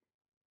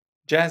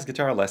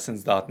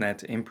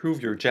jazzguitarlessons.net.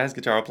 Improve your jazz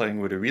guitar playing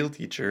with a real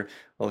teacher.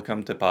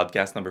 Welcome to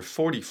podcast number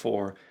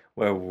 44,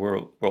 where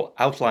we'll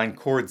outline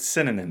chord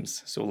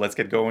synonyms. So let's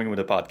get going with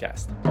the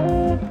podcast.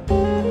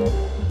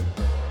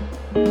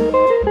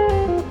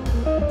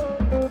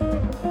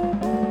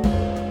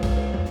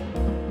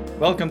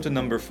 Welcome to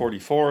number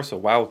 44. So,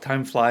 wow,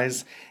 time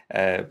flies.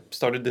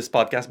 Started this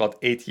podcast about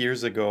 8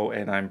 years ago,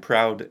 and I'm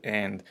proud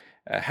and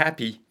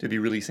happy to be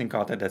releasing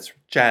content that's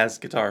jazz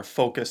guitar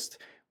focused,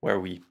 where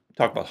we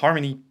talk about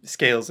harmony,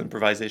 scales,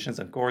 improvisations,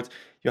 and chords.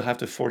 You'll have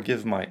to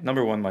forgive my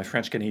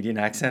French Canadian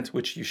accent,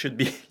 which you should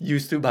be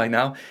used to by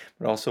now.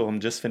 But also, I'm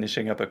just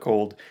finishing up a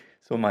cold,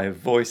 so my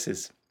voice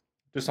is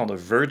just on the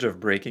verge of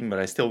breaking, but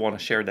I still want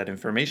to share that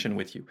information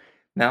with you.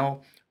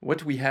 Now,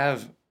 what we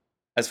have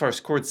as far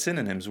as chord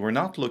synonyms, we're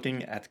not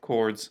looking at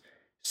chords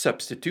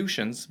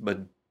substitutions,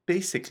 but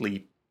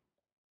basically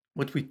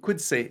what we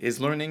could say is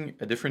learning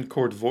a different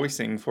chord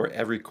voicing for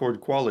every chord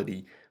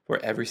quality, for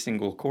every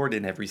single chord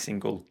in every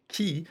single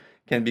key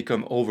can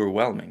become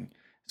overwhelming.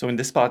 So in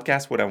this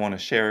podcast, what I want to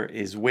share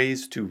is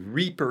ways to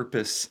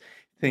repurpose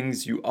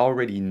things you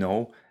already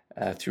know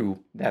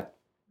through that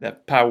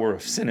power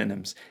of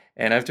synonyms.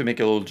 And I have to make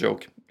a little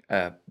joke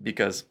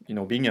because,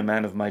 being a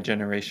man of my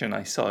generation,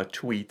 I saw a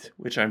tweet,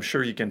 which I'm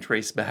sure you can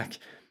trace back,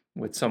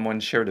 with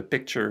someone shared a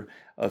picture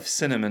of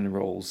cinnamon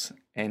rolls,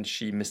 and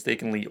she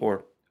mistakenly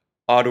or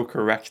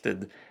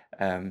auto-corrected,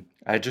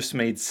 I just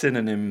made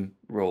synonym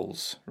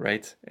rolls,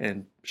 right?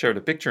 And shared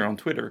a picture on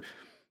Twitter.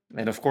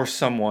 And of course,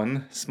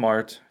 someone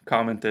smart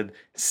commented,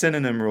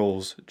 synonym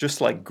rolls, just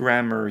like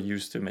grammar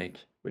used to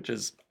make, which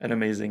is an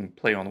amazing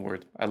play on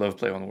word. I love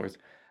play on words.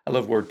 I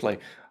love wordplay.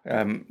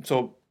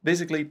 So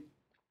basically,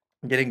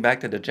 getting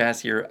back to the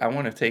jazz here, I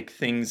want to take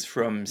things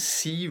from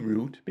C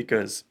root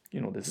because,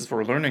 this is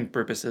for learning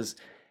purposes,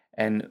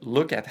 and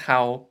look at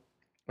how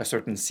a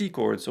certain C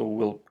chord, so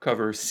we'll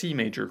cover C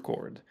major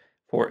chord,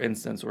 for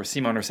instance, or C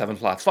minor 7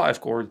 flat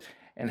 5 chord,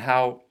 and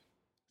how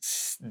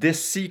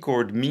this C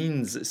chord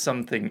means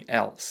something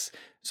else.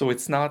 So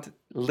it's not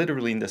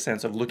literally in the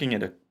sense of looking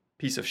at a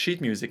piece of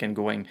sheet music and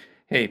going,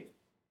 hey,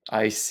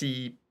 I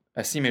see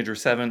a C major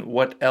 7,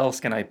 what else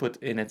can I put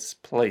in its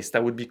place?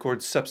 That would be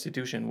chord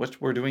substitution. What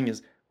we're doing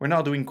is we're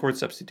not doing chord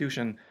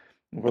substitution.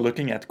 We're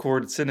looking at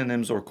chord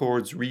synonyms or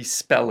chords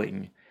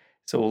respelling.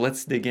 So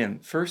let's dig in.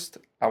 First,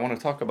 I want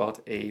to talk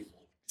about a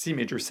C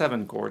major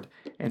 7 chord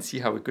and see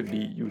how it could be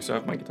used. So I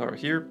have my guitar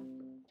here,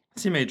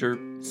 C major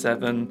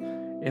 7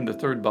 in the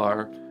third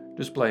bar,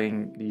 just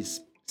playing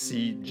these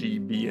C, G,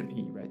 B, and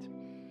E, right?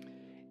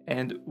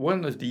 And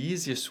one of the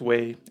easiest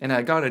way, and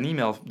I got an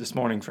email this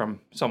morning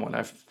from someone,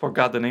 I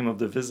forgot the name of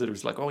the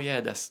visitors, like, oh yeah,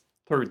 that's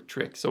third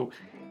trick. So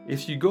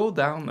if you go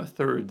down a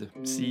third,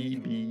 C,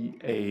 B,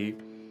 A,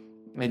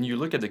 and you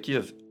look at the key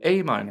of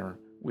A minor,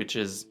 which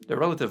is the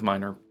relative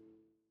minor,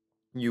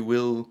 you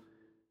will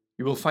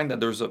find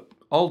that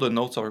all the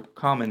notes are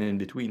common in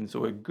between.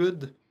 So a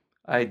good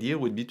idea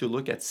would be to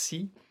look at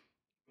C,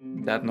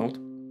 that note,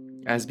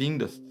 as being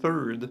the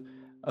third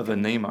of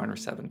an A minor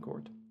 7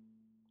 chord.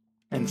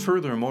 And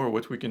furthermore,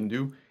 what we can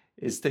do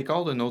is take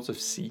all the notes of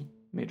C,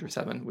 major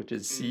 7, which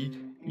is C,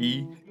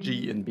 E,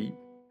 G, and B,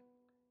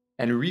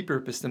 and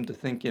repurpose them to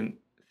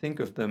think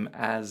of them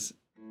as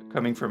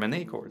coming from an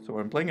A chord. So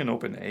I'm playing an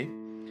open A,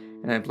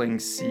 and I'm playing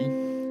C,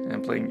 and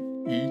I'm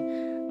playing E,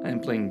 I'm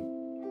playing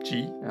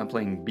G, and I'm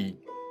playing B,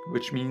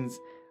 which means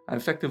I'm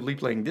effectively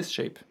playing this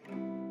shape,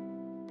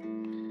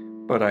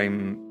 but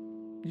I'm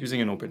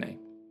using an open A.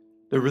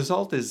 The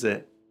result is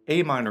a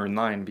minor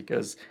 9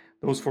 because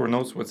those four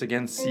notes, once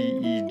again, C,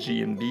 E,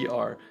 G, and B,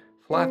 are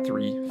flat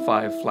 3,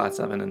 5, flat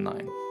 7, and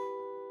 9.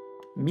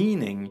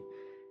 Meaning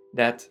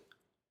that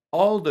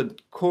all the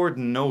chord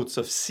notes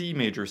of C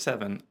major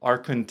 7 are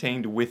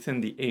contained within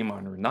the A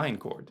minor 9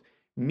 chord.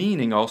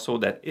 Meaning also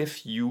that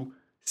if you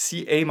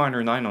see A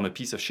minor 9 on a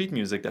piece of sheet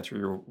music that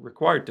you're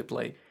required to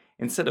play,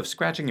 instead of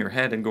scratching your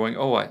head and going,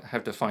 oh, I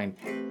have to find,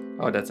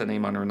 oh, that's an A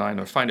minor 9,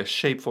 or find a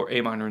shape for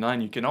A minor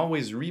 9, you can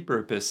always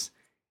repurpose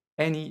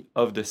any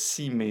of the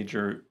C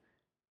major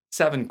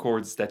 7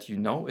 chords that you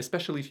know,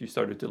 especially if you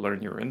started to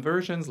learn your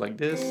inversions like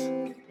this.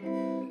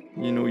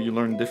 You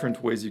learn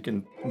different ways you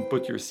can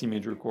put your C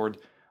major chord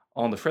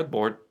on the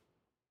fretboard,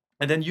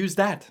 and then use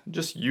that.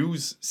 Just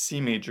use C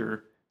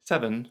major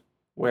 7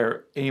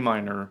 where A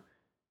minor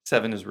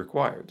 7 is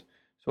required.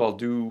 So I'll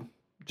do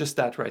just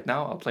that right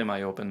now. I'll play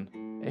my open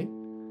A.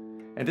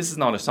 And this is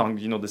not a song,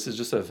 this is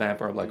just a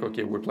vamp. Or like,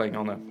 okay, we're playing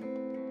on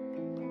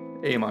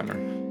a minor.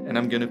 And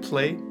I'm gonna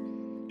play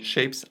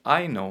shapes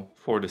I know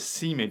for the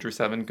C major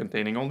 7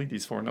 containing only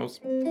these four notes.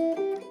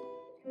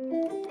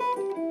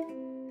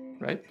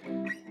 Right?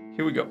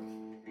 Here we go.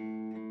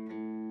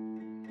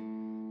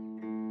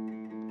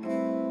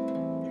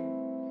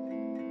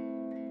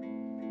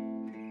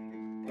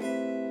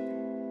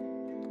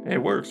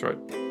 It works, right?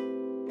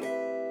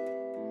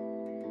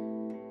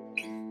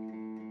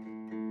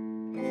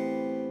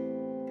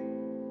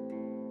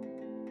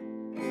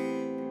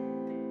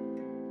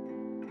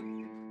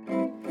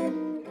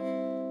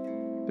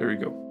 There you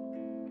go.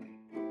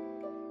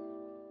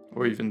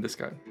 Or even this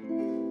guy.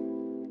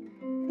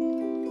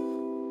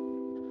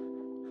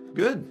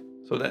 Good.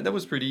 So that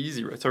was pretty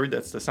easy, right? Sorry,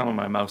 that's the sound of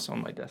my mouse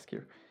on my desk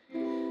here.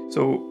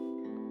 So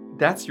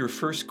that's your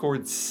first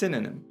chord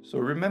synonym. So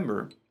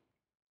remember,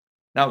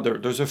 now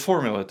there's a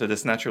formula to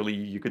this. Naturally,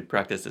 you could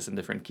practice this in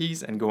different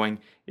keys and going,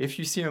 if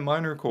you see a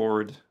minor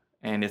chord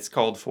and it's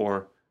called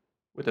for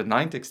with a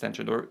ninth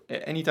extension, or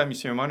anytime you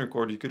see a minor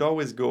chord, you could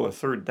always go a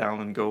third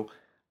down and go,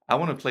 I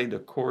want to play the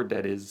chord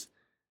that is,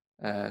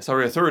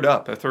 sorry, a third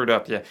up,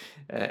 yeah.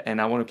 And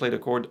I want to play the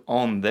chord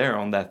on there,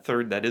 on that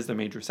third that is the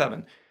major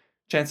 7.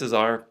 Chances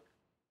are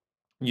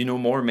you know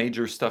more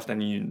major stuff than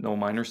you know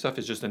minor stuff.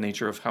 It's just the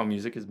nature of how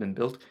music has been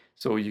built.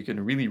 So you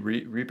can really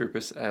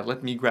repurpose.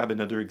 Let me grab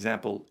another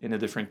example in a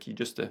different key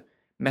just to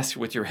mess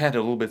with your head a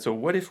little bit. So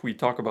what if we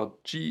talk about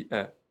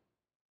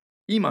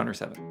E minor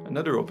 7,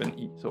 another open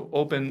E. So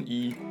open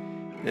E,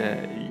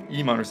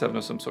 E minor 7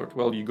 of some sort.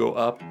 Well, you go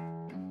up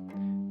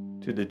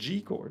to the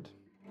G chord.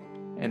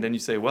 And then you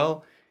say,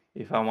 well,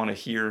 if I want to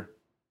hear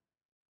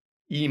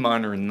E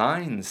minor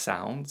 9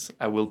 sounds,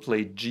 I will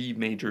play G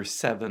major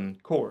 7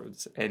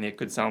 chords. And it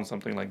could sound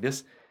something like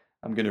this.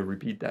 I'm going to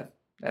repeat that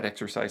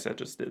exercise I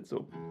just did.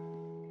 So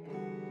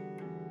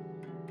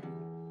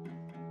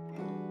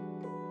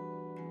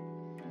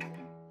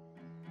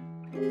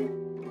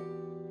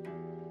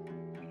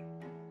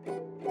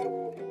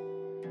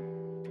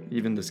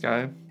even the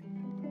sky.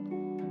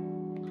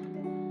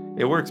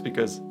 It works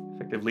because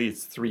effectively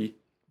it's 3,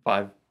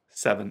 5,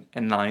 7,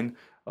 and 9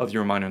 of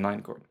your minor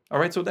 9 chord. All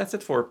right, so that's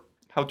it for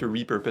how to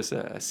repurpose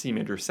a C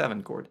major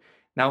 7 chord.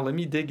 Now let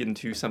me dig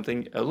into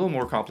something a little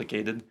more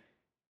complicated.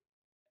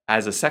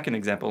 As a second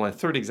example, a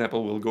third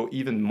example will go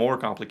even more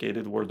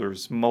complicated where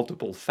there's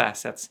multiple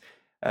facets,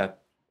 a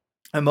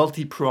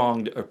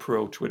multi-pronged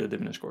approach with a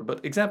diminished chord.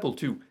 But example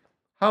 2,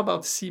 how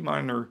about C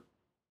minor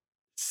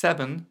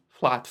 7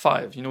 flat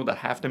 5, you know, the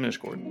half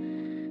diminished chord.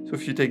 So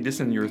if you take this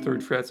in your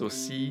third fret, so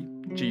C,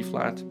 G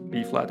flat,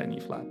 B flat, and E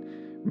flat.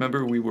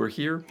 Remember we were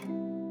here,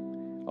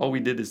 all we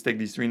did is take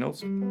these 3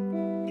 notes,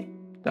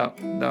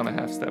 down a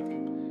half step,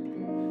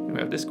 and we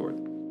have this chord.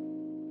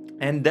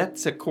 And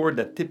that's a chord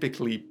that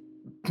typically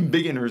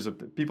beginners,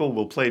 people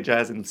will play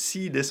jazz and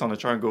see this on the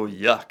chart and go,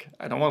 yuck,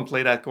 I don't want to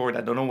play that chord,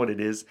 I don't know what it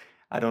is,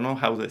 I don't know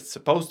how it's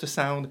supposed to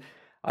sound,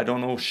 I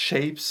don't know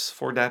shapes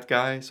for that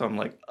guy, so I'm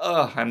like,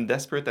 ugh, I'm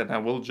desperate and I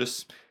will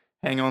just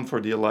hang on for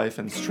dear life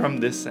and strum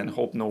this and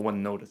hope no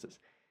one notices.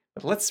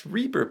 But let's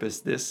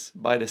repurpose this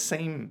by the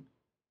same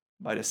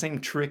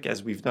trick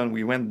as we've done.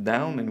 We went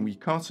down and we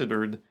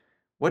considered,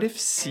 what if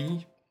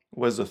C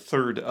was a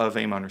third of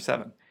A minor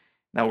 7?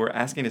 Now we're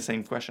asking the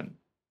same question.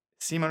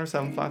 C minor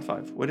 7 flat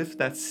 5. What if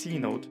that C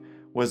note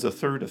was a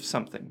third of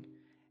something?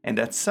 And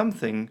that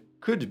something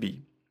could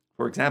be,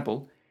 for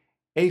example,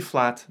 A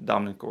flat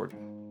dominant chord.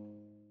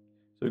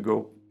 So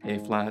go A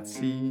flat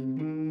C.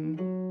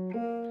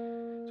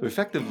 So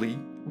effectively,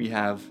 we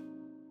have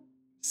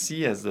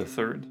C as the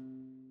third,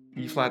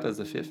 E flat as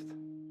the fifth,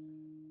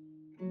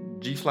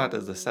 G flat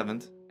as the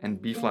seventh, and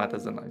B flat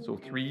as the ninth. So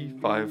 3,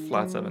 5,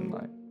 flat 7,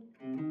 9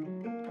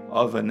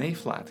 of an A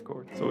flat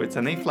chord. So it's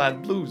an A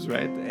flat blues,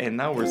 right? And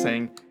now we're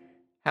saying,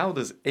 how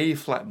does A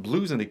flat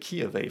blues in the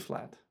key of A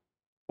flat,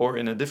 or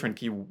in a different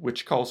key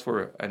which calls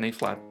for an A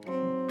flat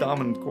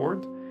dominant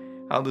chord,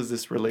 how does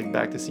this relate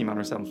back to C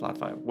minor 7 flat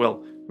 5?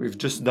 Well, we've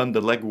just done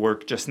the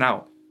legwork just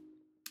now.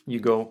 You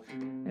go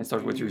and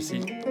start with your C,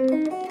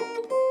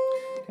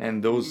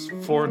 and those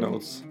 4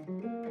 notes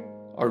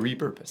are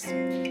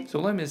repurposed. So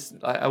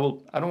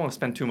I don't want to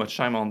spend too much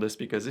time on this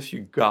because if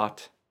you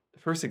got the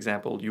first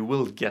example, you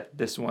will get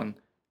this one,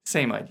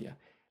 same idea.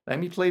 Let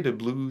me play the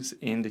blues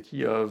in the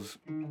key of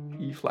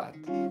E flat.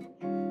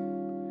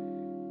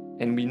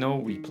 And we know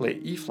we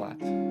play E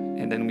flat,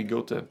 and then we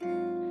go to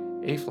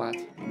A flat,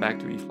 back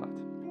to E flat.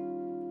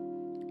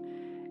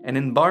 And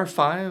in bar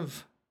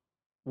 5,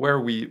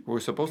 where we were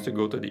supposed to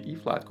go to the E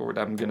flat chord,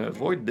 I'm gonna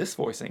avoid this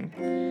voicing,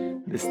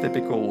 this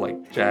typical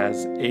like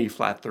jazz A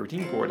flat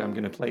 13 chord. I'm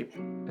gonna play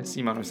a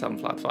C minor 7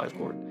 flat 5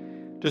 chord,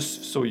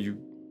 just so you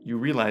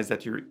realize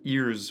that your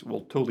ears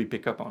will totally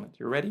pick up on it.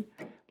 You ready?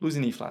 Blues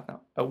in E flat now.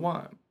 A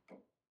 1,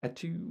 a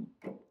 2,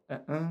 a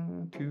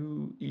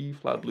 2, E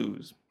flat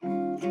blues.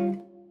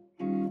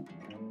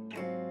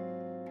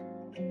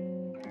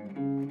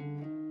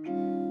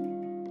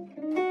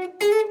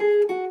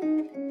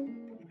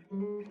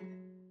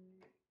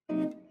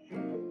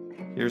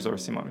 Here's our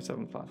C minor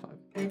 7 flat 5.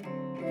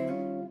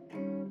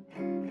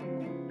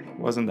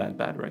 Wasn't that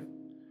bad, right?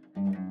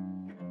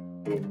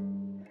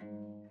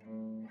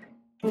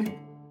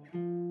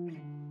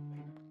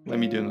 Let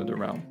me do another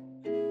round.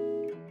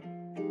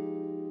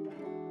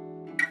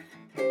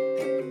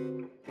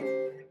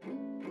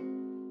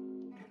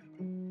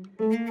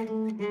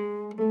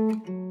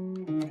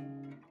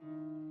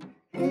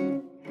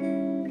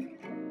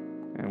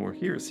 And we're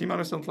here, C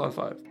minor 7 flat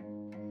 5.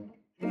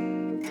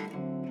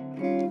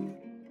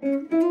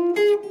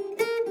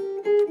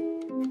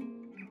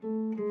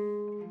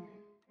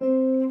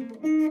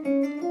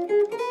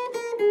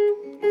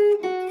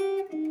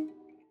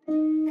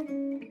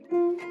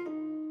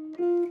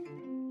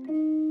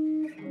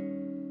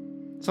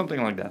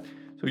 Something like that.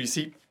 So you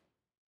see,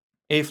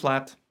 A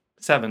flat,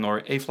 7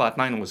 or A flat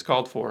 9 was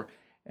called for,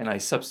 and I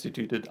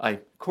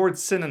chord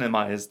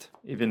synonymized,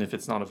 even if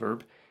it's not a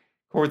verb,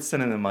 chord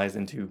synonymized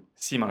into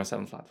C minor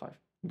 7 flat 5.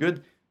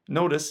 Good.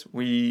 Notice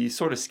we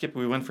sort of skipped,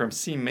 we went from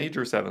C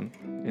major 7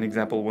 in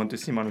example 1 to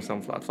C minor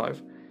 7 flat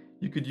 5.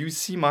 You could use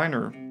C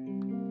minor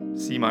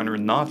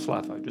not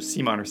flat 5, just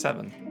C minor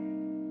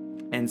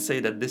 7, and say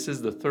that this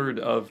is the third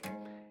of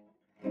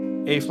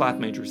A flat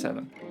major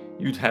 7.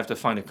 You'd have to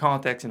find a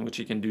context in which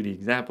you can do the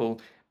example,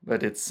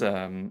 but it's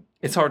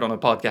hard on a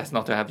podcast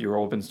not to have your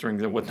open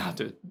strings and whatnot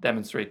to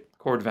demonstrate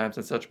chord vamps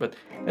and such, but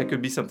that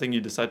could be something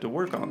you decide to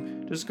work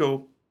on. Just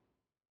go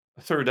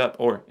a third up,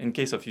 or in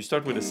case of you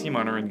start with a C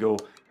minor and go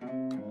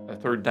a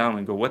third down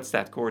and go, what's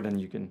that chord? And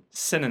you can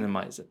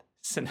synonymize it.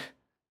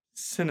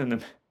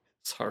 Synonym,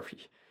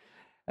 sorry.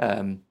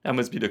 That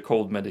must be the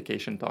cold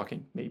medication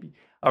talking, maybe.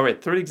 All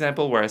right, third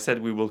example where I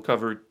said we will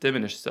cover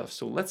diminished stuff.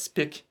 So let's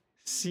pick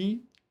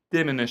C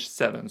diminished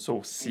 7.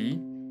 So C,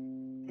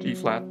 G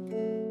flat,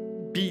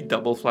 B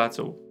double flat,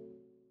 so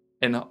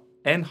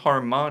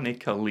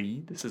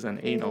enharmonically, this is an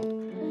A note,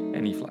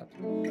 and E flat.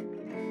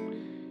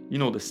 You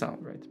know the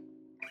sound, right?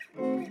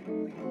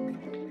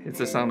 It's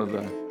the sound of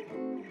a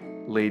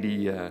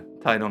lady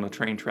tied on the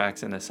train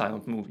tracks in a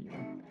silent movie.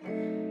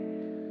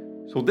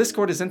 So this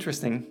chord is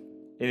interesting,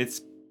 and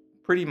it's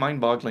pretty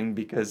mind-boggling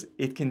because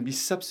it can be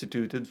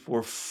substituted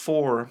for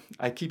 4.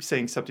 I keep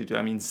saying substitute,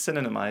 I mean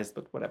synonymized,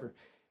 but whatever.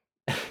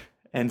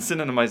 And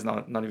synonymized,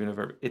 not even a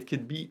verb. It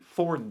could be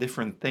 4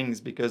 different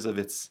things because of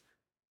its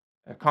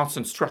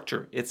constant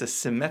structure. It's a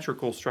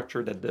symmetrical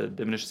structure that the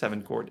diminished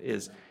 7 chord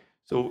is.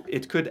 So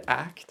it could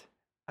act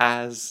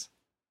as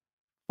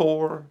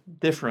 4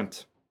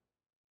 different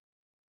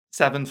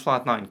 7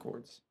 flat 9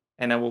 chords.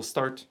 And I will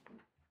start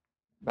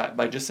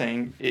by just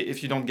saying,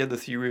 if you don't get the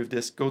theory of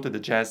this, go to the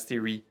jazz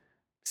theory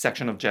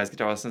section of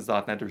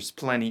jazzguitarlessons.net. There's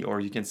plenty, or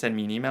you can send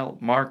me an email,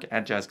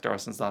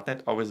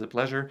 mark@jazzguitarlessons.net. Always a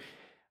pleasure.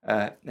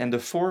 And the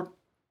 4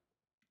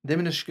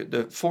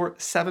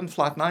 7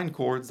 flat 9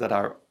 chords that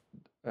are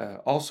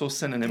also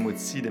synonym with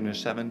C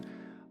diminished 7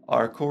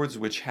 are chords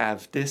which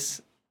have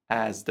this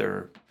as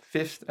their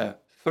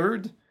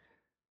third,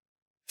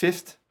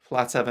 5th,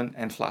 flat 7,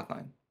 and flat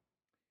 9.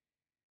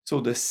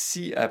 So the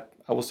C, I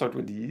will start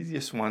with the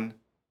easiest one.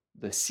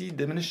 The C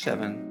diminished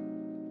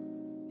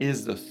 7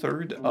 is the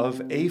third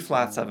of A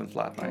flat 7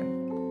 flat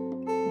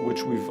 9,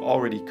 which we've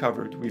already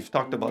covered. We've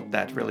talked about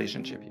that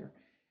relationship here.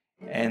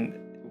 And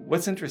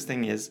what's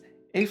interesting is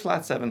A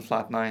flat 7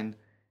 flat 9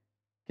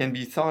 can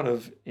be thought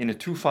of in a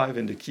 2-5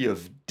 in the key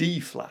of D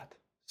flat,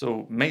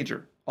 so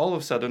major. All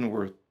of a sudden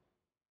we're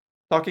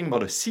talking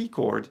about a C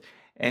chord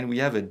and we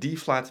have a D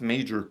flat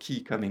major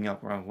key coming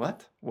up. Around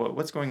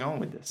what's going on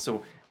with this?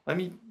 So let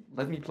me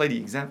play the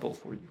example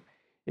for you.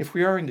 If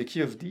we are in the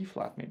key of D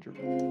flat major,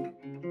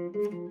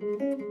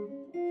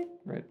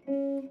 right?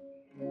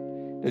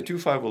 The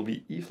 2-5 will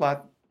be E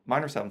flat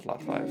minor 7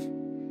 flat 5,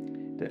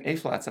 the A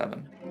flat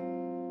 7,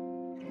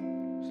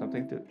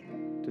 something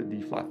to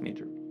D flat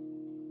major.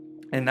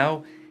 And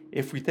now,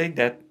 if we take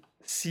that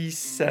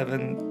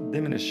C7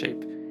 diminished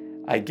shape,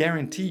 I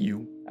guarantee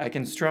you I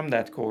can strum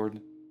that chord,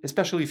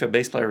 especially if a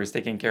bass player is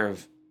taking care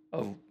of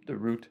the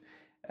root,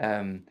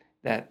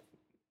 that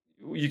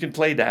you can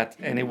play that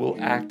and it will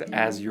act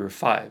as your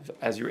 5,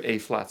 as your A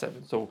flat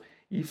 7. So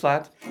E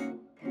flat,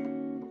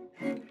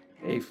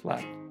 A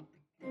flat.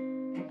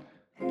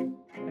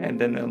 And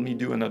then let me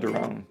do another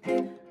round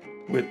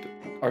with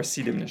our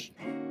C diminished.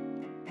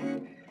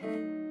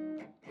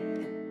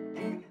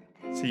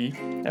 See,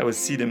 that was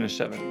C diminished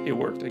 7. It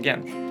worked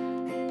again.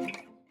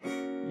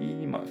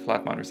 E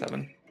flat minor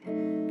 7.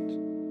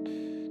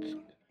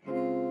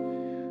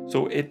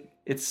 So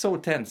it's so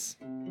tense,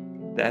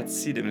 that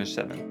C diminished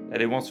 7,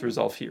 that it wants to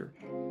resolve here.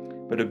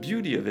 But the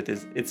beauty of it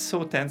is it's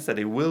so tense that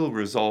it will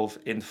resolve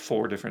in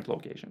 4 different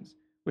locations,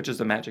 which is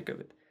the magic of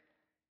it.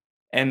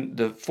 And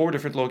the 4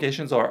 different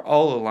locations are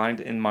all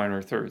aligned in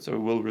minor thirds. So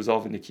it will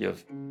resolve in the key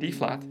of D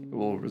flat, it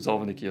will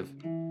resolve in the key of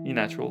E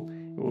natural,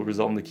 it will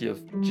resolve in the key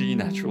of G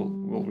natural,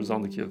 it will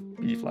resolve in the key of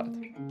B flat.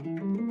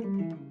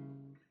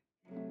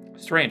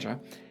 Strange, huh?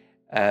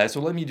 So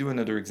let me do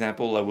another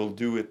example. I will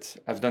do it,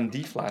 I've done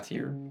D flat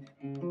here.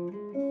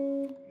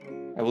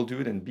 I will do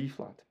it in B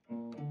flat.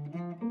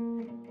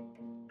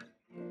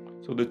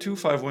 So the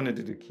 2-5-1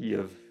 into the key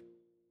of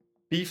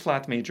B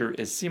flat major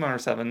is C minor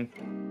 7,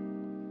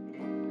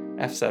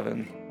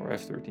 F7, or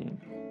F13,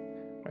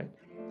 right?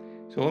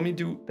 So let me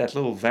do that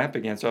little vamp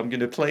again. So I'm going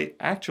to play,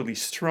 actually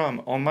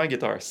strum on my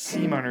guitar,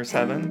 C minor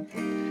 7.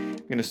 I'm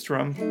going to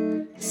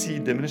strum C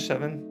diminished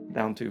 7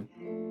 down to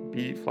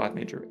B flat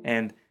major.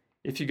 And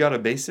if you got a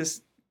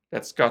bassist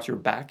that's got your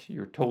back,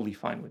 you're totally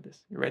fine with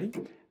this. You ready?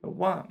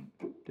 1,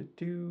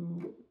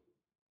 2,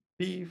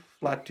 B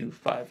flat 2,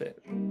 5, 8.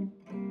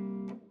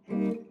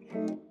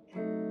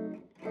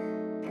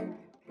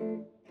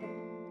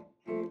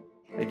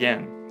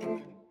 Again,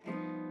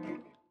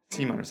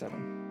 C minor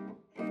 7,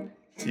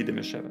 C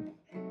diminished 7.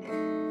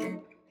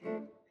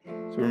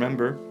 So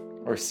remember,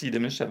 our C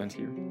diminished 7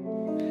 here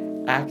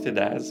acted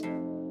as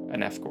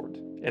an F chord.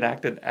 It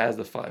acted as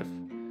the 5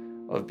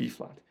 of B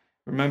flat.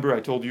 Remember, I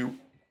told you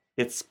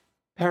it's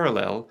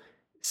parallel,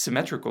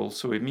 symmetrical,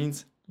 so it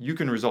means you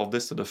can resolve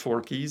this to the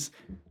four keys.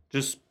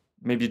 Just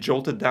maybe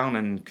jolt it down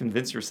and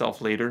convince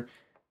yourself later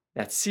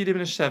that C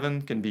diminished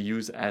 7 can be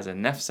used as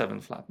an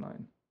F7 flat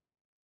 9,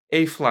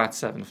 A flat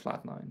 7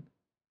 flat 9,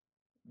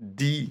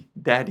 D,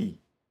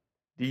 daddy,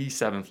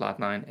 D7 flat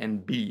 9,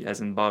 and B as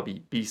in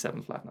Bobby,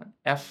 B7 flat 9,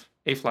 F,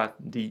 A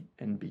flat, D,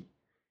 and B.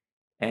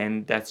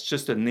 And that's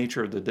just the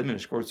nature of the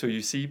diminished chord. So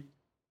you see,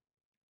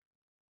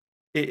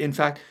 in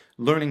fact,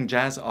 learning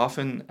jazz,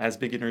 often as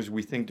beginners,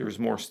 we think there's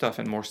more stuff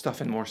and more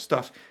stuff and more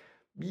stuff.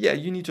 Yeah,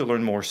 you need to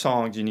learn more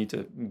songs, you need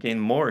to gain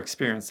more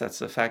experience, that's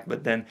a fact.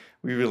 But then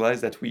we realize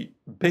that we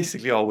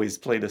basically always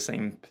play the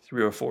same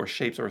three or four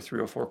shapes or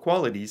three or four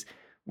qualities.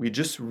 We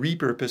just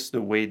repurpose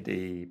the way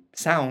they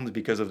sound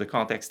because of the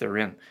context they're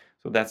in.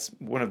 So that's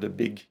one of the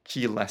big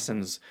key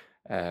lessons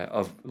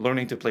of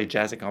learning to play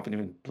jazz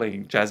accompaniment,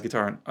 playing jazz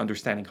guitar and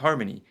understanding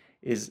harmony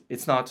is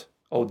it's not,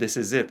 oh, this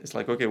is it. It's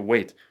like, okay,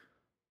 wait,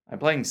 I'm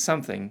playing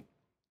something,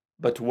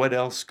 but what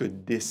else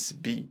could this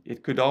be?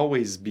 It could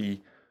always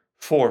be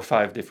four or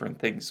five different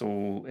things.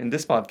 So in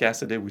this podcast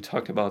today, we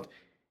talked about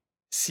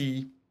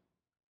C,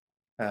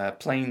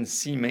 plain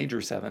C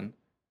major 7.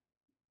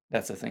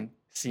 That's a thing.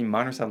 C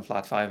minor 7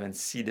 flat 5 and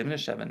C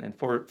diminished 7.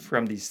 And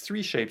from these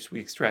three shapes, we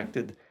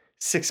extracted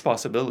 6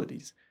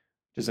 possibilities,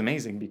 which is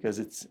amazing because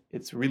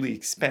it's really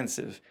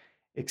expansive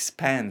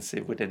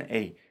with an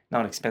A,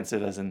 not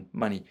expensive as in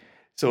money.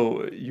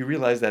 So you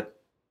realize that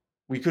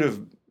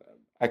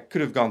I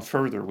could have gone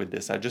further with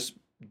this. I just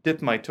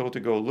dipped my toe to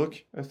go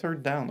look a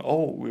third down.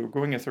 Oh, we were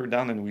going a third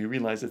down and we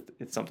realized that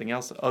it's something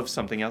else of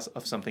something else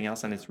of something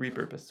else and it's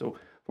repurposed. So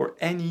for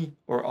any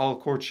or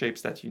all chord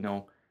shapes that you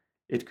know,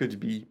 it could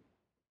be,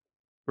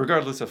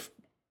 regardless of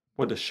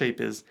what the shape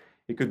is,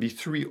 it could be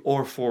three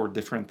or four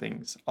different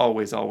things.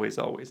 Always, always,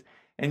 always.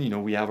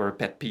 And we have our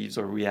pet peeves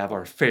or we have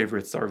our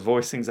favorites, our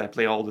voicings I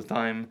play all the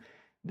time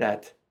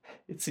that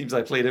it seems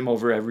I play them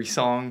over every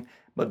song,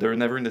 but they're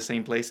never in the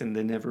same place and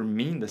they never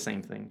mean the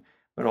same thing.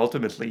 But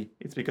ultimately,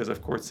 it's because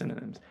of chord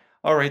synonyms.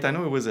 All right, I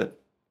know it was a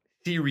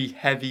theory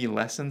heavy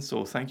lesson,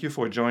 so thank you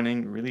for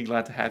joining. Really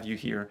glad to have you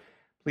here.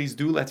 Please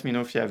do let me know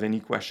if you have any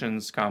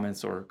questions,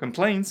 comments, or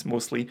complaints,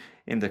 mostly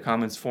in the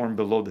comments form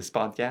below this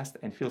podcast.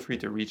 And feel free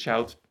to reach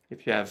out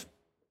if you have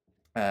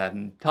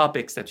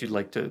topics that you'd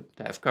like to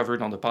have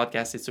covered on the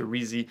podcast. It's a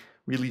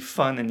really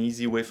fun and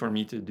easy way for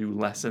me to do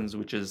lessons,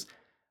 which is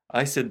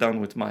I sit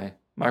down with my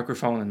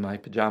microphone and my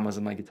pajamas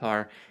and my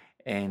guitar,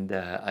 and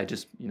I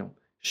just,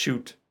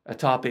 shoot a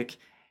topic.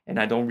 And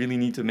I don't really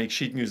need to make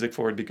sheet music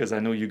for it because I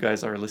know you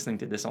guys are listening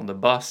to this on the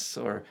bus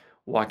or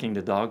walking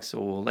the dog.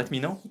 So let me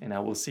know, and I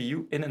will see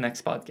you in the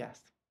next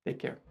podcast. Take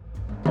care.